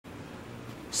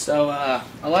So,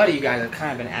 a lot of you guys have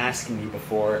kind of been asking me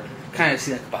before, kind of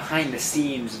see like a behind the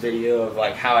scenes video of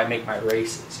like how I make my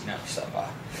races, you know. So,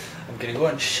 I'm gonna go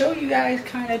ahead and show you guys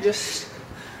kind of just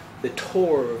the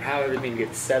tour of how everything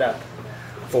gets set up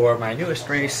for my newest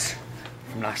race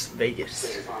from Las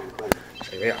Vegas.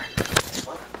 So here we are.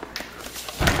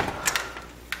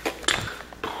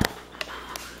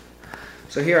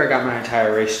 So here I got my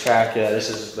entire racetrack. This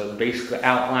is the basic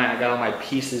outline. I got all my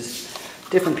pieces,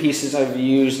 different pieces I've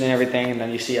used and everything, and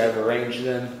then you see I've arranged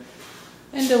them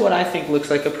into what I think looks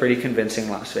like a pretty convincing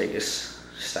Las Vegas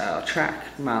style track.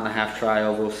 1.5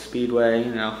 tri-oval speedway,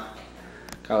 you know.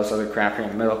 Got all this other crap here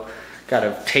in the middle. Got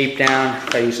to tape down.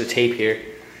 I use the tape here.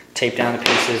 Tape down the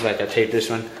pieces like I taped this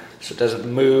one so it doesn't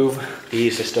move.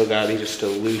 These are still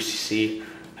loose, you see.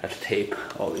 I have to tape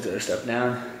all these other stuff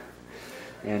down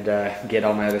and get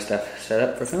all my other stuff set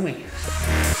up for filming.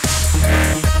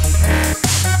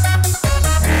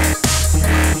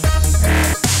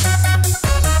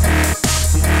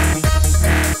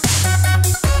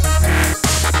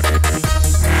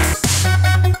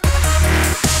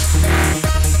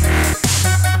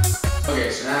 Okay,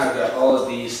 so now I've got all of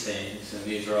these things, and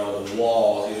these are all the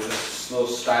walls. These are just little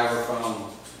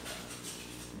styrofoam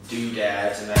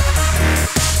doodads and that.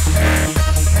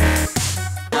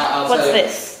 What's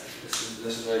this?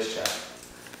 This is racetrack.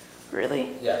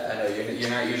 Really? Yeah, I know. You're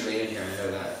not usually in here, I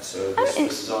know that. So this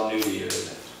is all new to you,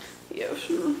 isn't it? Yes.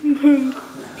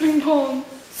 Ping pong.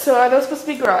 So are those supposed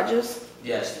to be garages?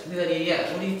 Yes.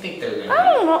 Yeah. What do you think they're going to be?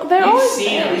 I don't know. They're You've always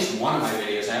seen there. at least one of my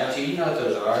videos, haven't you? You know what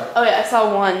those are. Oh yeah, I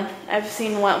saw one. I've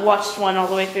seen one, watched one all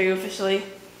the way through officially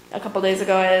a couple days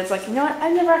ago. I was like, you know what?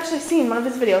 I've never actually seen one of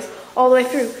his videos all the way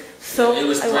through. So it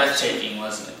was breathtaking,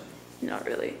 wasn't it? Not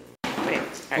really. Wait.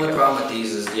 The only problem with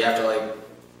these is you have to like,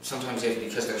 sometimes you have to,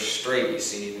 because they're straight, you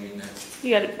see, I mean,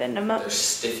 You gotta bend them up. they're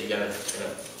stiff, you gotta.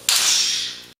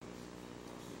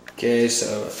 Okay,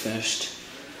 so I finished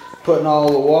putting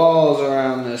all the walls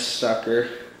around this sucker.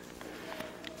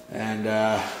 And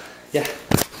yeah.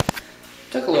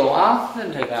 Took a little while,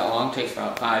 didn't take that long, takes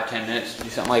about 5-10 minutes to do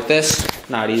something like this.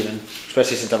 Not even,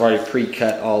 especially since I've already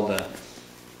pre-cut all the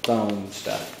foam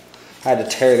stuff. I had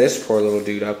to tear this poor little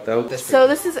dude up though. So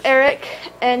this is Eric,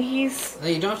 and he's No,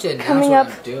 you don't have to announce coming what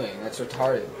up. I'm doing. That's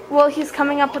retarded. Well, he's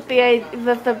coming up with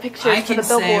the pictures I for can the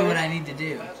billboard. say what I need to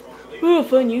do. Ooh,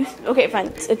 fun use. Okay,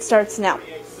 fine. It starts now.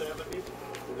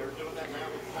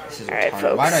 This is All right, retarded.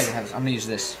 folks. Why do I even have this? I'm gonna use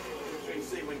this.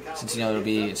 Since you know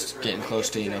it's getting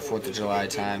close to 4th of July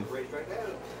time.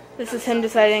 This is him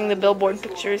deciding the billboard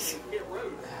pictures.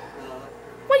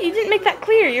 What? You didn't make that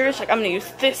clear. You're just like, I'm gonna use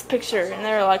this picture, and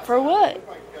they're like, for what?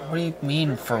 What do you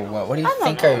mean for what? What do I you don't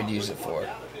think know. I would use it for?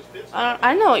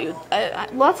 I know you.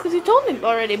 Well, that's because you told me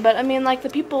already. But I mean, like the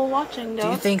people watching Do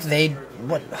don't. you think they'd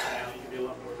what?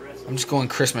 I'm just going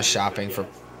Christmas shopping for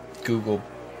Google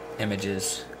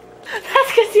Images.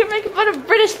 That's because you're making fun of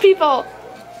British people.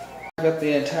 I got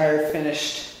the entire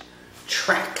finished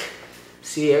track.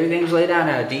 See, everything's laid out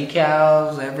now.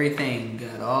 Decals, everything.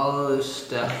 Got all this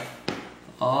stuff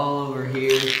all over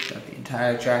here. Got the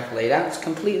entire track laid out. It's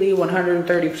completely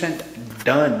 130%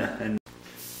 done. And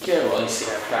okay, well, you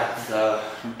see, I've got the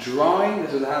drawing.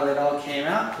 This is how it all came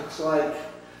out. Looks like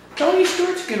Tony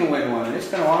Stewart's gonna win one. It's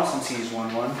been a while since he's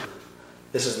won one.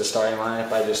 This is the starting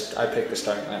lineup. I picked the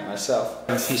starting lineup myself.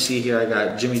 As you see here, I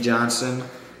got Jimmy Johnson,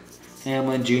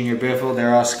 Hamlin, Junior, Biffle.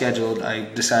 They're all scheduled.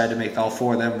 I decided to make all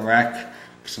 4 of them wreck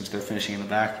since they're finishing in the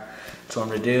back. So what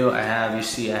I'm gonna do, I have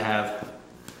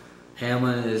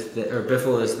Hamlin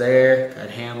Biffle is there. Got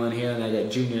Hamlin here, and I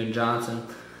got Junior and Johnson.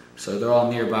 So they're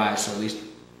all nearby. So at least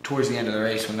towards the end of the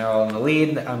race, when they're all in the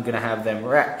lead, I'm gonna have them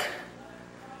wreck,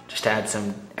 just to add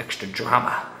some extra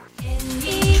drama.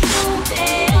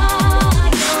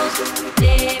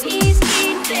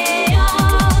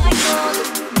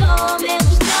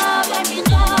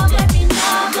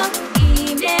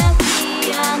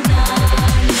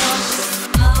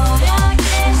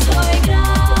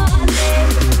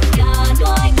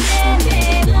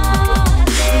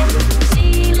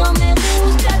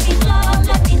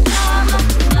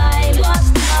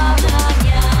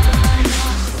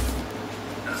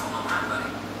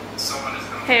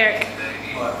 Hey Eric,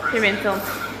 you're being filmed.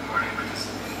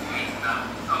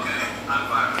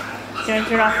 You want to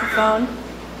turn off the phone?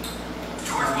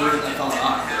 I'm leaving the phone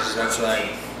off because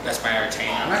that's my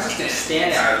entertainment. I'm not just gonna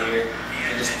stand out here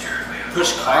and just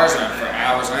push cars around for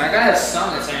hours. I mean, I gotta have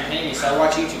something that's entertaining me, so I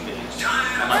watch YouTube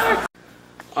videos on my phone.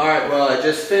 Alright, well, I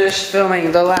just finished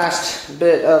filming the last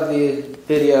bit of the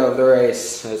video of the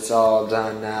race. It's all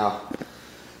done now.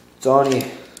 It's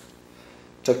only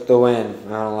took the win.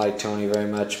 I don't like Tony very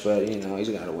much, but you know, he's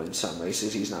got to win some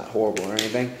races. He's not horrible or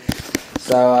anything.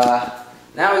 So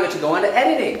now we get to go into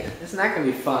editing. Isn't that going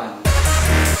to be fun?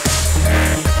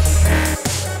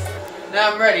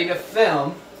 Now I'm ready to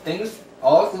film. Things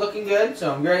all looking good,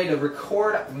 so I'm ready to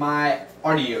record my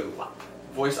audio.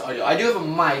 Voice audio. I do have a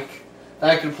mic that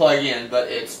I can plug in, but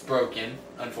it's broken.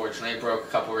 Unfortunately, it broke a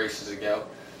couple races ago.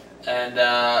 And,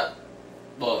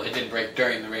 well, it didn't break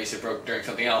during the race, it broke during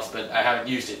something else, but I haven't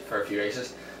used it for a few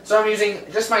races. So I'm using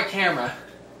just my camera.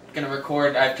 I'm going to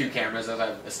record, I have 2 cameras as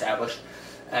I've established,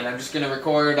 and I'm just going to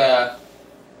record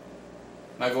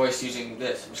my voice using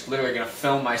this. I'm just literally going to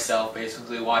film myself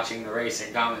basically watching the race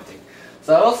and commenting.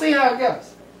 So we'll see how it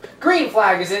goes. Green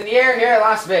flag is in the air here at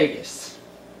Las Vegas.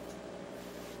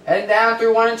 Heading down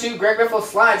through 1 and 2, Greg Biffle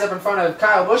slides up in front of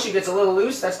Kyle Busch. He gets a little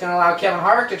loose. That's going to allow Kevin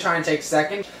Harvick to try and take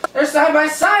second. They're side by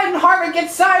side, and Harvick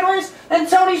gets sideways, and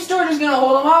Tony Stewart is going to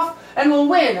hold him off and will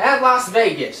win at Las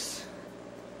Vegas.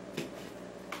 I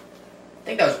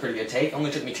think that was a pretty good take.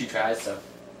 Only took me 2 tries, so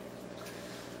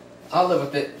I'll live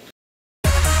with it.